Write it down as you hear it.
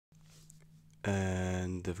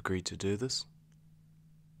And they've agreed to do this?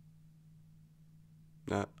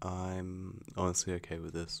 No, I'm honestly okay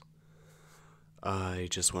with this. I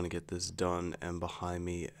just want to get this done and behind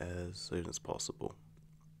me as soon as possible.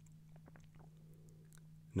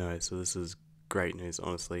 No, so this is great news,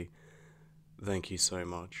 honestly. Thank you so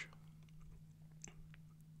much.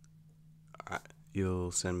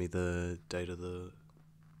 You'll send me the date of the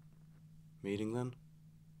meeting then?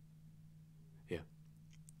 Yeah.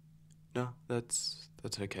 No, that's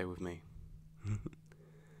okay with me.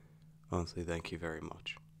 Honestly, thank you very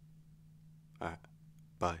much. Alright,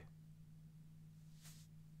 bye.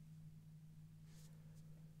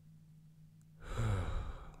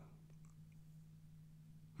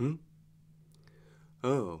 Hmm?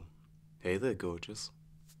 Oh, hey there, gorgeous.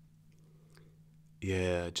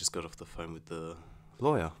 Yeah, I just got off the phone with the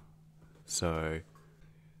lawyer. So,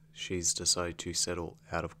 she's decided to settle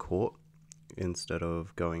out of court instead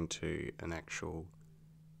of going to an actual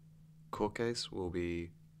court case. We'll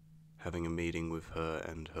be having a meeting with her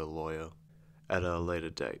and her lawyer at a later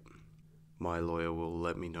date. My lawyer will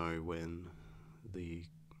let me know when the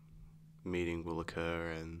meeting will occur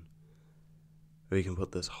and we can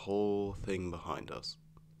put this whole thing behind us.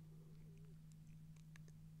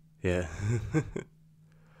 Yeah.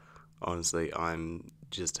 Honestly, I'm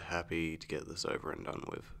just happy to get this over and done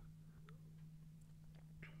with.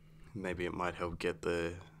 Maybe it might help get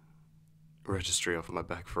the registry off my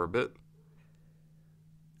back for a bit.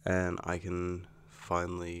 And I can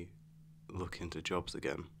finally look into jobs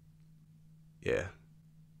again. Yeah.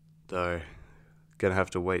 Though, gonna have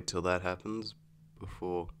to wait till that happens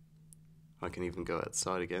before I can even go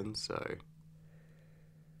outside again, so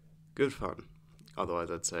good fun. Otherwise,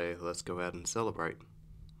 I'd say let's go out and celebrate.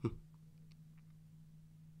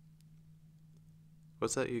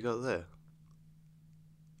 What's that you got there?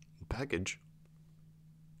 Package?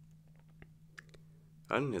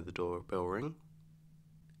 I didn't hear the doorbell ring.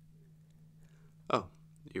 Oh,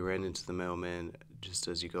 you ran into the mailman just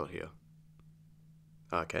as you got here.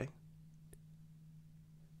 Okay.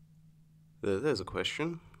 There's a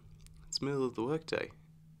question. It's middle of the workday.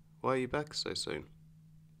 Why are you back so soon?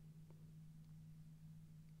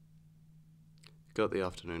 Got the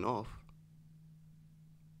afternoon off.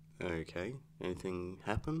 Okay. Anything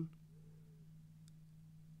happen?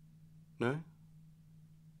 No?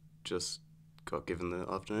 Just got given the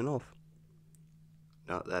afternoon off.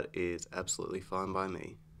 No, that is absolutely fine by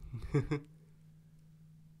me.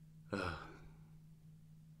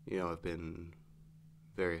 I've been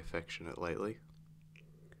very affectionate lately.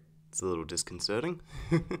 It's a little disconcerting.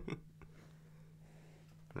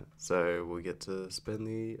 So we get to spend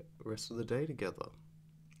the rest of the day together.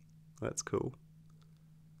 That's cool.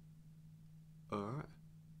 Alright.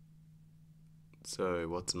 So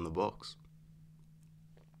what's in the box?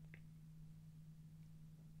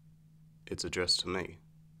 It's addressed to me.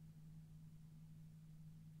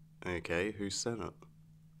 Okay, who sent it?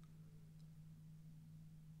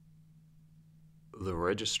 The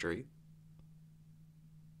registry.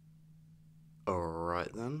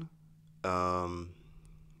 Alright then.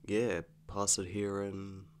 Yeah, pass it here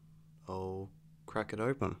and I'll crack it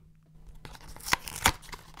open.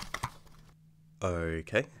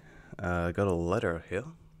 Okay, got a letter here.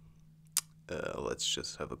 Let's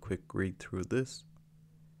just have a quick read through this.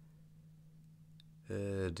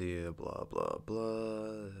 Dear blah blah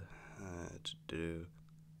blah.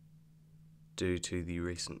 Due to the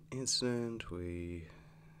recent incident, we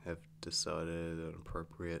have decided an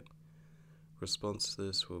appropriate response to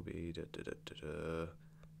this will be da da da da da.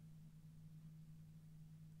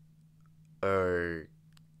 Oh,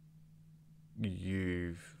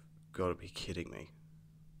 you've got to be kidding me.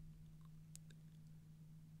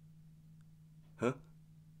 Huh?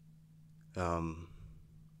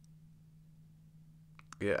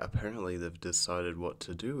 Yeah, apparently they've decided what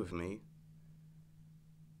to do with me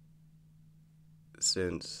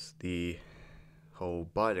since the whole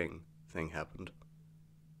biting thing happened.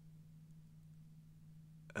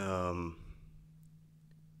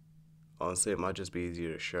 Honestly, it might just be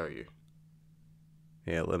easier to show you.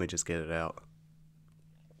 Yeah, let me just get it out.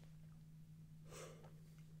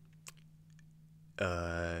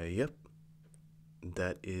 Yep.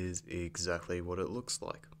 That is exactly what it looks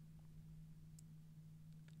like.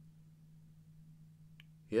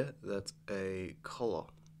 Yeah, that's a collar.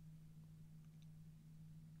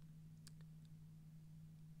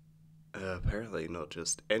 Apparently not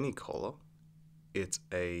just any collar. It's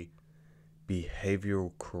a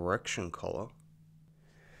behavioral correction collar.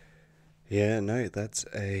 Yeah, no, that's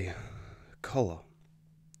a collar.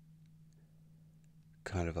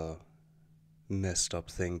 Kind of a messed up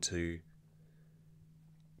thing to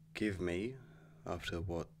give me, after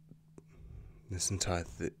what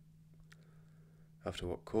after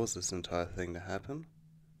what caused this entire thing to happen.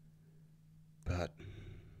 But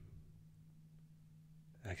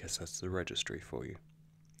I guess that's the registry for you.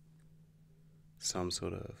 Some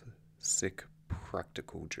sort of sick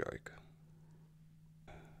practical joke.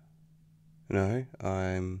 No,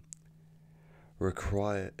 I'm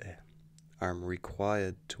required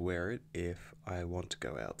to wear it if I want to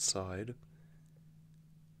go outside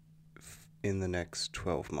in the next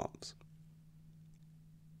 12 months.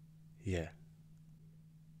 Yeah.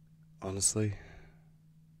 Honestly,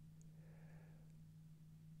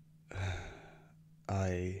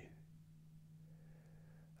 I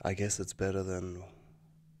guess it's better than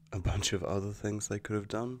a bunch of other things they could have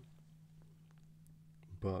done.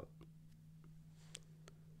 But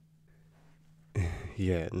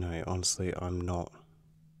yeah, no, honestly, I'm not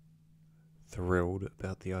thrilled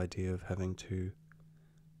about the idea of having to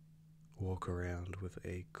walk around with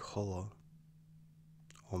a collar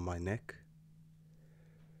on my neck.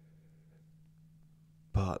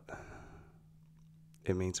 But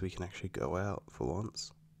it means we can actually go out for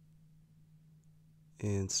once,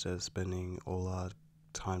 instead of spending all our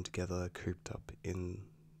time together cooped up in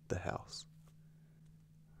the house.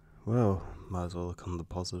 Well, might as well look on the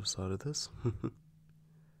positive side of this.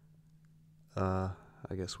 I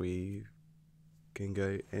guess we can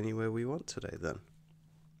go anywhere we want today then.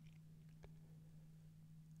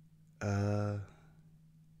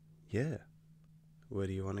 Yeah. Where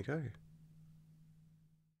do you want to go?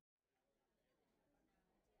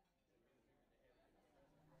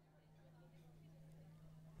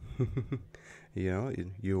 You know,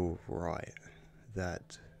 you're right.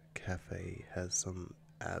 That cafe has some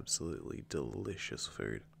absolutely delicious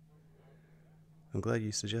food. I'm glad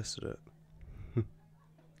you suggested it.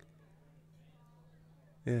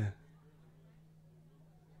 Yeah.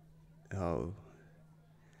 Oh,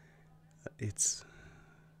 it's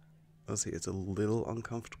honestly, it's a little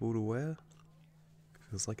uncomfortable to wear.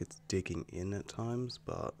 Feels like it's digging in at times,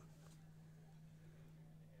 but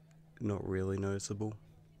not really noticeable.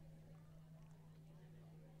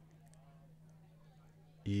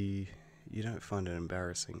 You don't find it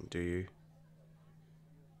embarrassing, do you?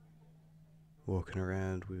 Walking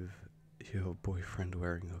around with your boyfriend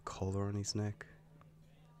wearing a collar on his neck?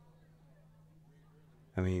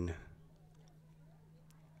 I mean,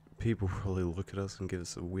 people probably look at us and give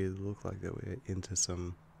us a weird look like that we're into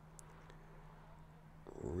some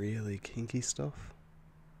really kinky stuff.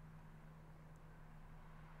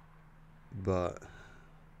 But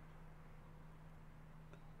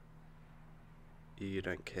you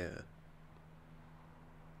don't care.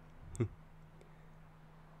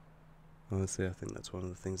 Honestly, I think that's one of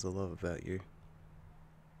the things I love about you.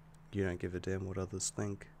 You don't give a damn what others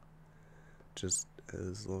think, just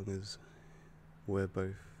as long as we're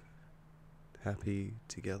both happy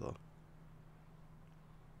together.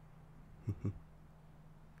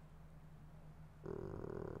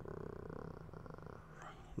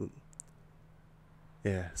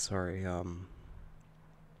 Yeah, sorry,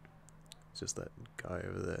 it's just that guy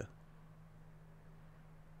over there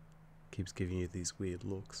keeps giving you these weird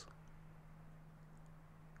looks.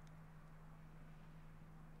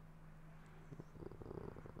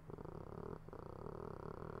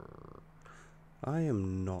 I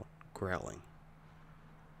am not growling.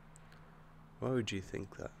 Why would you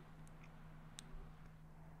think that?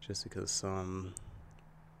 Just because some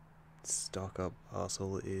stuck up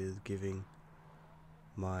arsehole is giving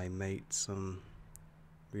my mate some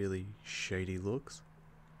really shady looks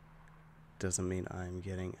doesn't mean I'm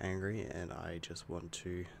getting angry and I just want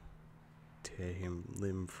to tear him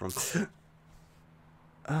limb from.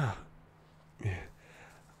 Ah.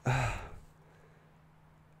 Ah.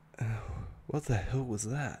 What the hell was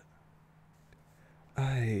that?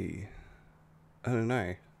 I don't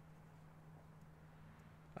know.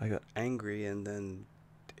 I got angry and then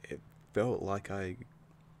it felt like I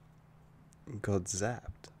got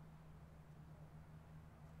zapped.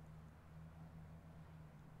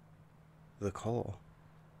 The collar.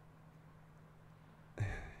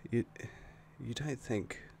 You don't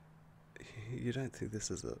think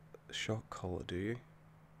this is a shock collar, do you?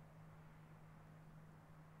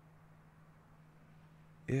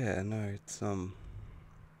 Yeah, no, it's I'm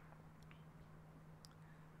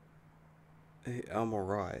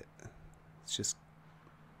alright. It's just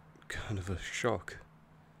kind of a shock,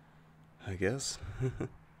 I guess.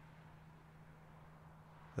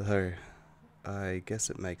 Though, I guess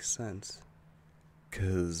it makes sense.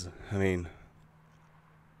 'Cause, I mean,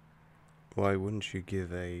 why wouldn't you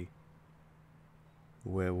give a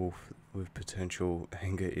werewolf with potential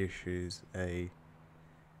anger issues a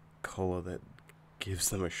collar that gives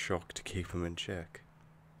them a shock to keep them in check.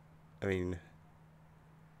 I mean,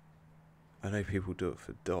 I know people do it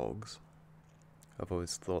for dogs. I've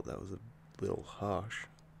always thought that was a little harsh.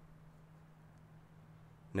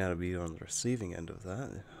 Now to be on the receiving end of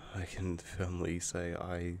that, I can firmly say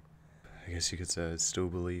I guess you could say I still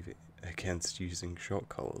believe against using shock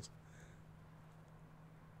collars.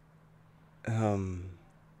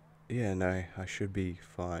 Yeah, no, I should be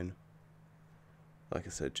fine. Like I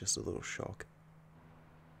said, just a little shock.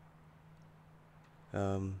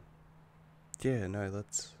 Yeah, no,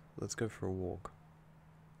 let's go for a walk.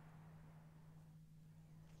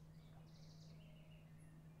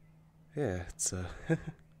 Yeah, it's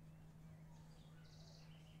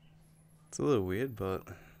it's a little weird, but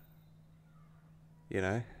you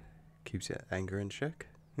know, keeps your anger in check.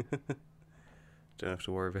 Don't have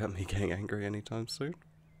to worry about me getting angry anytime soon.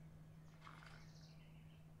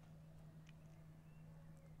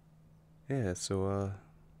 Yeah, so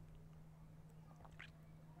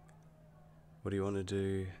what do you want to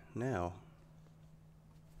do now?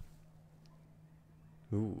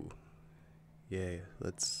 Ooh, yeah,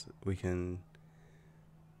 we can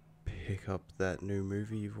pick up that new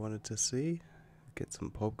movie you've wanted to see, get some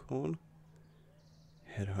popcorn,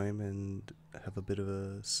 head home and have a bit of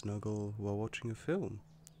a snuggle while watching a film.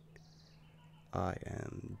 I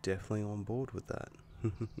am definitely on board with that.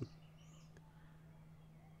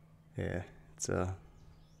 Yeah, it's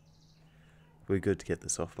be good to get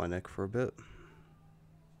this off my neck for a bit.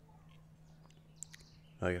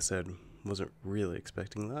 Like I said, wasn't really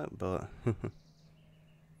expecting that, but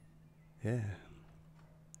yeah.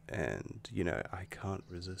 And, you know, I can't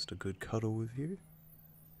resist a good cuddle with you.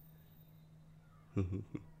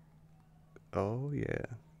 Oh, yeah.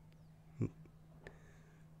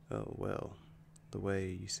 Oh, well, the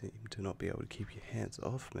way you seem to not be able to keep your hands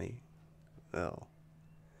off me, well,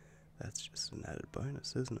 that's just an added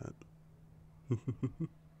bonus, isn't it?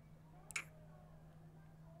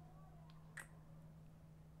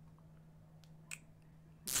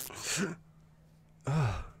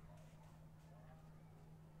 Ah.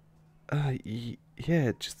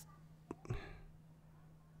 Yeah,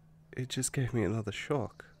 it just gave me another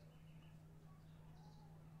shock.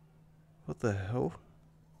 What the hell?